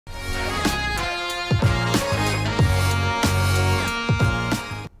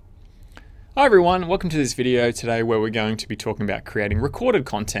Hi everyone, welcome to this video today where we're going to be talking about creating recorded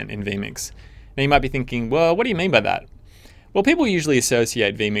content in vMix. Now you might be thinking, well, what do you mean by that? Well, people usually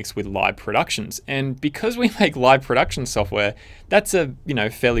associate vMix with live productions, and because we make live production software, that's a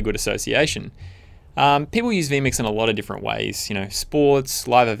fairly good association. People use vMix in a lot of different ways, sports,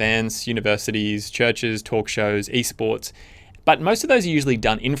 live events, universities, churches, talk shows, esports, but most of those are usually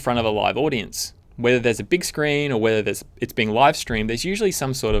done in front of a live audience. Whether there's a big screen or whether it's being live streamed, there's usually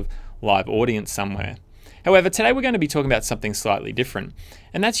some sort of live audience somewhere. However, today we're going to be talking about something slightly different,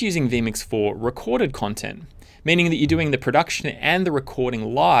 and that's using vMix for recorded content, meaning that you're doing the production and the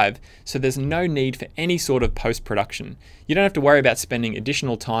recording live, so there's no need for any sort of post-production. You don't have to worry about spending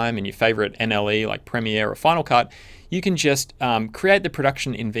additional time in your favorite NLE like Premiere or Final Cut. You can just create the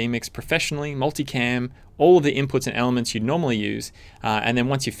production in vMix professionally, multicam, all of the inputs and elements you'd normally use, and then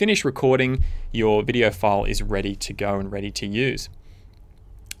once you finish recording, your video file is ready to go and ready to use.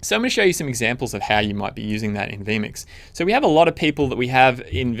 So I'm going to show you some examples of how you might be using that in vMix. So we have a lot of people that we have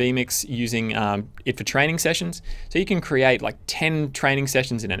in vMix using it for training sessions. So you can create like 10 training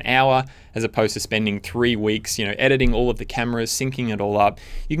sessions in an hour as opposed to spending 3 weeks, editing all of the cameras, syncing it all up.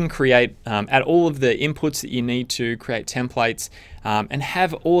 You can create, add all of the inputs that you need to create templates and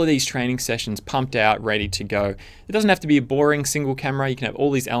have all of these training sessions pumped out, ready to go. It doesn't have to be a boring single camera. You can have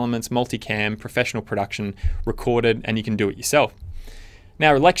all these elements, multicam, professional production, recorded, and you can do it yourself.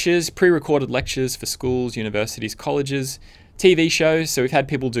 Now lectures, pre-recorded lectures for schools, universities, colleges, TV shows. So we've had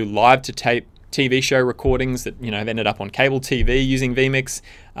people do live to tape TV show recordings that have ended up on cable TV using vMix.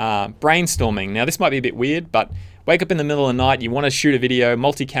 Brainstorming. Now this might be a bit weird, but wake up in the middle of the night, you want to shoot a video,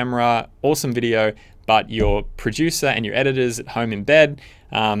 multi-camera, awesome video, but your producer and your editors at home in bed,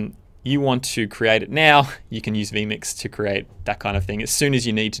 you want to create it now, you can use vMix to create that kind of thing as soon as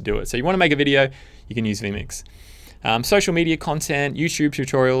you need to do it. So you want to make a video, you can use vMix. Social media content, YouTube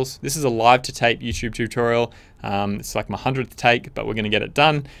tutorials. This is a live to tape YouTube tutorial. It's like my 100th take, but we're going to get it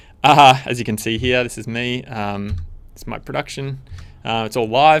done. As you can see here, this is me. It's my production. It's all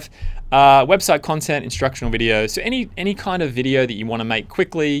live. Website content, instructional videos. So any kind of video that you want to make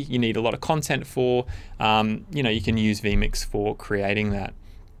quickly, you need a lot of content for, you can use vMix for creating that.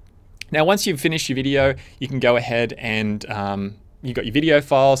 Now, once you've finished your video, you can go ahead and you've got your video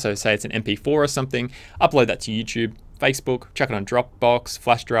file, so say it's an MP4 or something, upload that to YouTube, Facebook, chuck it on Dropbox,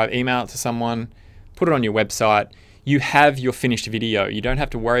 flash drive, email it to someone, put it on your website. You have your finished video. You don't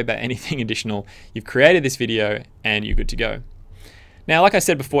have to worry about anything additional. You've created this video and you're good to go. Now, like I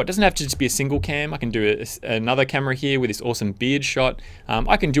said before, it doesn't have to just be a single cam. I can do another camera here with this awesome beard shot.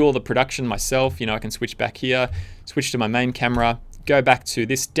 I can do all the production myself. I can switch back here, switch to my main camera, go back to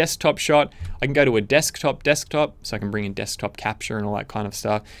this desktop shot. I can go to a desktop, so I can bring in desktop capture and all that kind of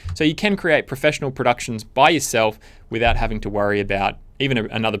stuff. So you can create professional productions by yourself without having to worry about even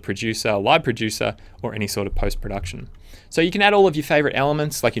another producer, a live producer, or any sort of post-production. So you can add all of your favorite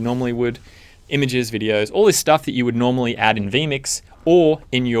elements like you normally would, images, videos, all this stuff that you would normally add in vMix or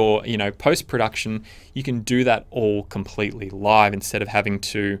in your post-production. You can do that all completely live instead of having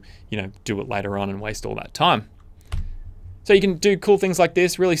to do it later on and waste all that time. So you can do cool things like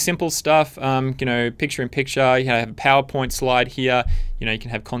this, really simple stuff, picture in picture. You can have a PowerPoint slide here, you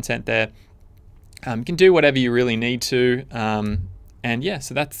can have content there. You can do whatever you really need to. And yeah,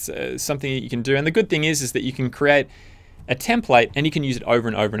 so that's something that you can do. And the good thing is that you can create a template and you can use it over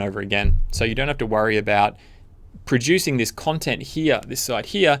and over and over again. So you don't have to worry about producing this content here, this side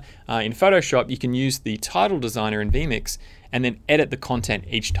here. In Photoshop, you can use the title designer in vMix and then edit the content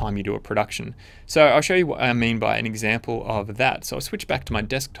each time you do a production. So I'll show you what I mean by an example of that. So I'll switch back to my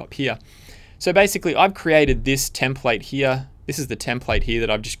desktop here. So basically I've created this template here. This is the template here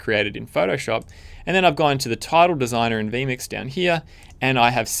that I've just created in Photoshop. And then I've gone to the title designer in vMix down here, and I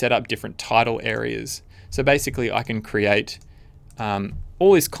have set up different title areas. So basically I can create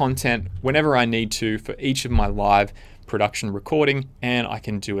all this content whenever I need to for each of my live production recording, and I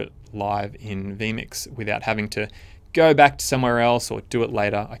can do it live in vMix without having to go back to somewhere else or do it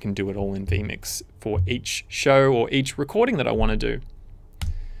later. I can do it all in vMix for each show or each recording that I want to do.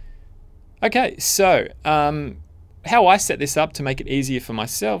 Okay, so how I set this up to make it easier for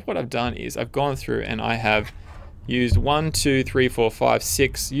myself, what I've done is I've gone through and I have used 1, 2, 3, 4, 5,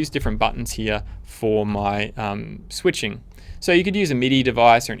 6, use different buttons here for my switching. So you could use a MIDI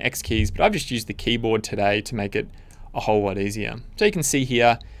device or an X keys, but I've just used the keyboard today to make it a whole lot easier. So you can see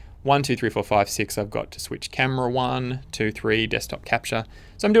here, 1, 2, 3, 4, 5, 6, I've got to switch camera 1, 2, 3, desktop capture.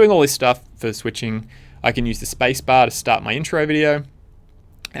 So I'm doing all this stuff for switching. I can use the space bar to start my intro video,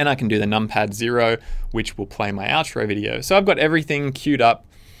 and I can do the numpad 0, which will play my outro video. So I've got everything queued up.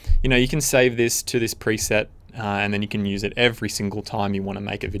 You can save this to this preset and then you can use it every single time you want to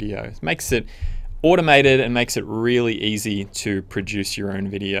make a video. It makes it automated and makes it really easy to produce your own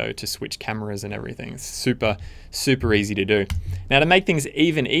video, to switch cameras and everything. It's super, super easy to do. Now, to make things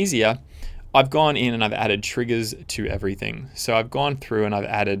even easier, I've gone in and I've added triggers to everything. So I've gone through and I've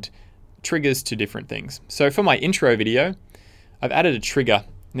added triggers to different things. So for my intro video, I've added a trigger.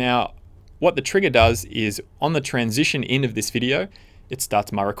 Now, what the trigger does is on the transition in of this video, it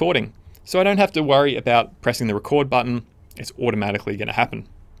starts my recording. So I don't have to worry about pressing the record button. It's automatically going to happen.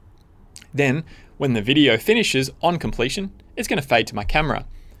 Then when the video finishes on completion, it's going to fade to my camera.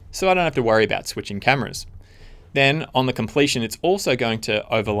 So I don't have to worry about switching cameras. Then on the completion, it's also going to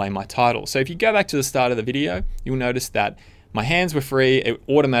overlay my title. So if you go back to the start of the video, you'll notice that my hands were free. It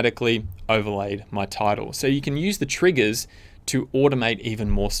automatically overlaid my title. So you can use the triggers to automate even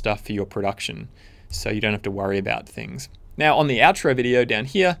more stuff for your production, so you don't have to worry about things. Now on the outro video down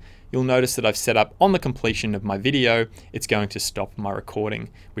here, you'll notice that I've set up on the completion of my video, it's going to stop my recording,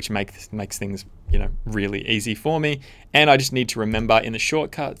 which makes things, really easy for me. And I just need to remember in the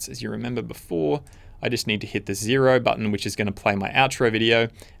shortcuts, as you remember before, I just need to hit the 0 button, which is going to play my outro video.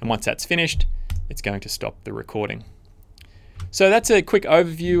 And once that's finished, it's going to stop the recording. So that's a quick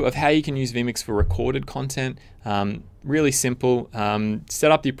overview of how you can use vMix for recorded content. Really simple.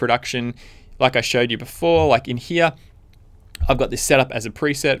 Set up your production like I showed you before. Like in here, I've got this set up as a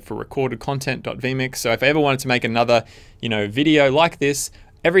preset for recorded content.vmix. So if I ever wanted to make another, video like this,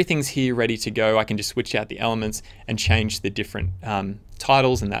 everything's here ready to go. I can just switch out the elements and change the different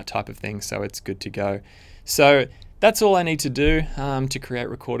titles and that type of thing. So it's good to go. So that's all I need to do to create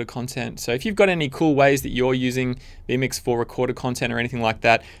recorded content. So if you've got any cool ways that you're using vMix for recorded content or anything like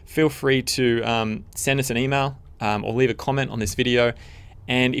that, feel free to send us an email or leave a comment on this video.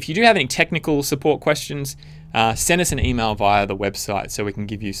 And if you do have any technical support questions, send us an email via the website so we can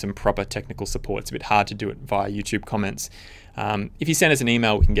give you some proper technical support. It's a bit hard to do it via YouTube comments. If you send us an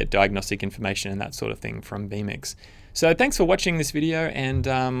email, we can get diagnostic information and that sort of thing from vMix. So thanks for watching this video, and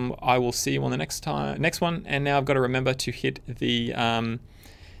I will see you on the next one. And now I've got to remember to hit the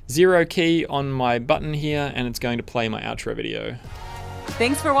 0 key on my button here, and it's going to play my outro video.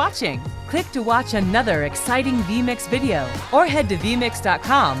 Thanks for watching. Click to watch another exciting vMix video, or head to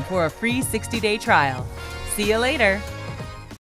vmix.com for a free 60-day trial. See you later.